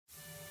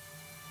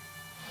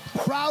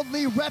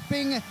proudly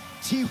repping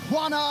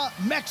Tijuana,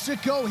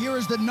 Mexico. Here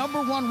is the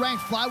 #1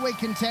 ranked flyweight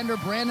contender,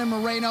 Brandon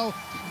Moreno.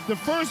 The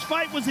first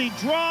fight was a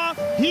draw.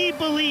 He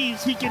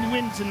believes he can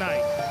win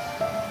tonight.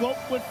 Well,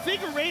 what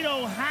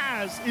Figueiredo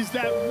has is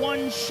that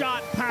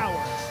one-shot power.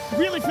 It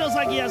really feels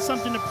like he has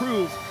something to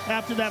prove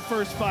after that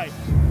first fight.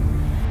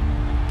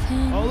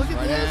 Oh, look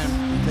at this.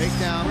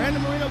 Takedown.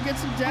 Brandon Moreno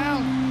gets him down.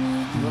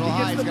 A little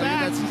high. He gets the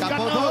back. He's got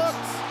both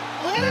hooks.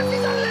 Look at this.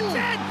 He's under the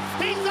chin.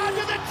 He's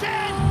under the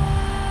chin.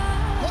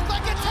 Looks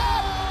like a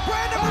tap.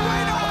 Brandon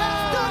Moreno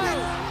has done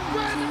it.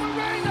 Brandon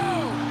Moreno.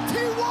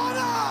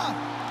 Tijuana,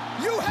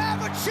 you have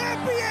a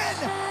champion.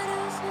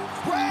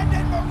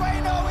 Brandon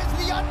Moreno is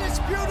the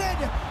undisputed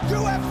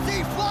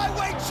UFC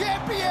flyweight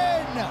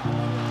champion.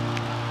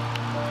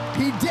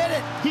 He did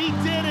it. He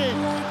did it.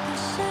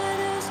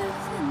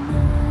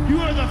 You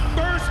are the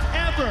first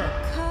ever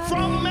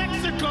from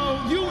Mexico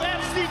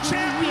UFC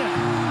champion.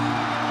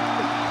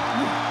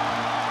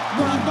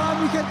 Para toda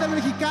mi gente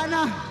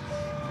mexicana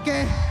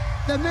que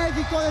de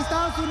México, de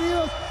Estados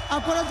Unidos,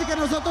 acuérdense que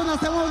nosotros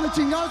nacemos donde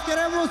chingados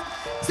queremos.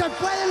 Se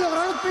pueden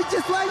lograr los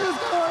pinches sueños,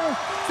 cabrones.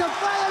 Se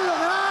pueden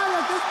lograr,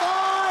 aquí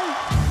estoy.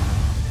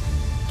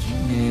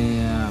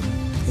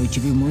 Eu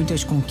tive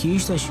muitas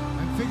conquistas.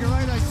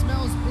 Figueiredo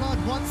smells blood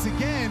once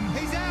again.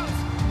 He's out.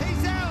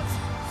 He's out.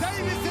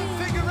 Deiveson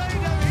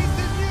Figueiredo, he's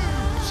the new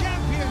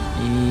champion.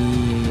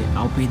 E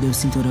ao perder o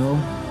cinturão,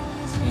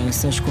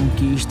 essas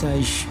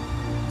conquistas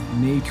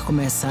meio que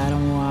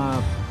começaram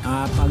a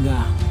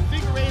apagar.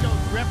 Figueiredo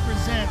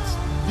represents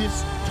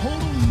this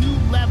total new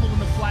level in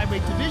the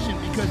flyweight division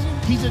because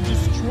he's a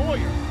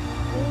destroyer.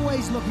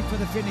 Always looking for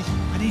the finish,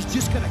 and he's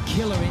just got a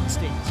killer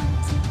instinct.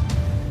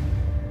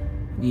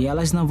 E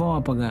elas não vão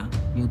apagar.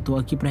 Eu tô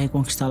aqui para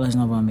reconquistá-las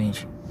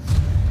novamente.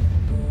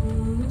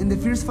 In the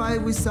first fight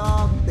we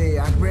saw the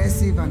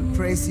aggressive and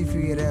crazy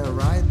Figueiredo,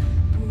 right?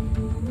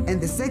 In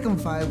the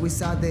second fight we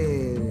saw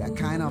the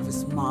kind of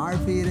smart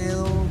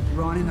Figueiredo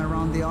running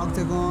around the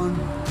octagon.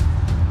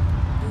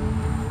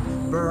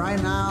 But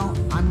right now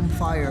I'm on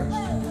fire,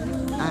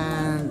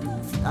 and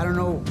I don't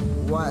know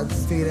what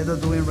Figueiredo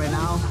doing right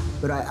now,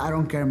 but I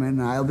don't care, man.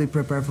 I'll be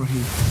prepared for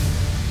him.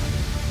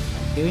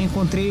 Eu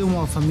encontrei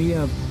uma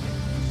família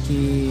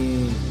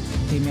que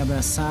tem me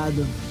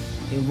abraçado.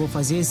 Eu vou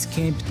fazer esse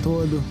camp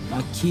todo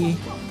aqui.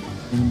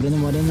 O Brandon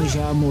Moreno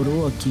já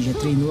morou aqui, já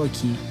treinou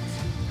aqui.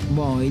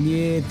 Bom,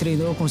 ele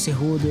treinou com o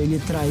Cerrudo, ele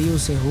traiu o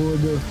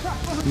Cerrudo.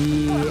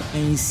 E é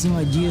em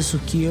cima disso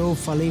que eu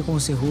falei com o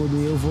Cerrudo,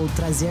 eu vou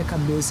trazer a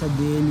cabeça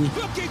dele.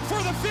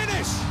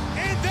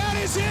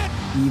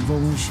 E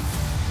vamos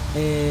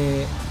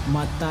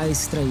matar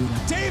esse traíra.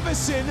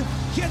 Deiveson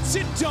gets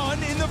it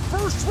done in the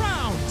first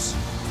round.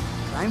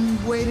 I'm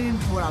waiting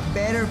for a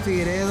better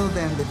Figueiredo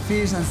than the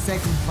first and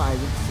second fight.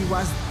 He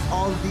was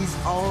all this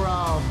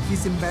aura of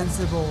he's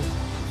invincible,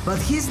 but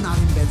he's not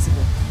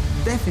invincible.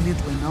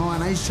 Definitely no,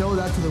 and I show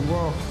that to the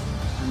world.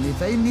 And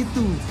if I need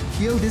to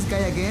kill this guy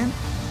again,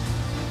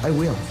 I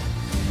will.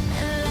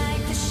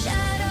 Like the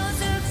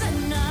shadows of the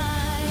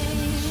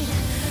night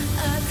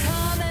are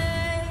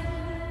coming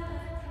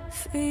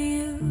for you.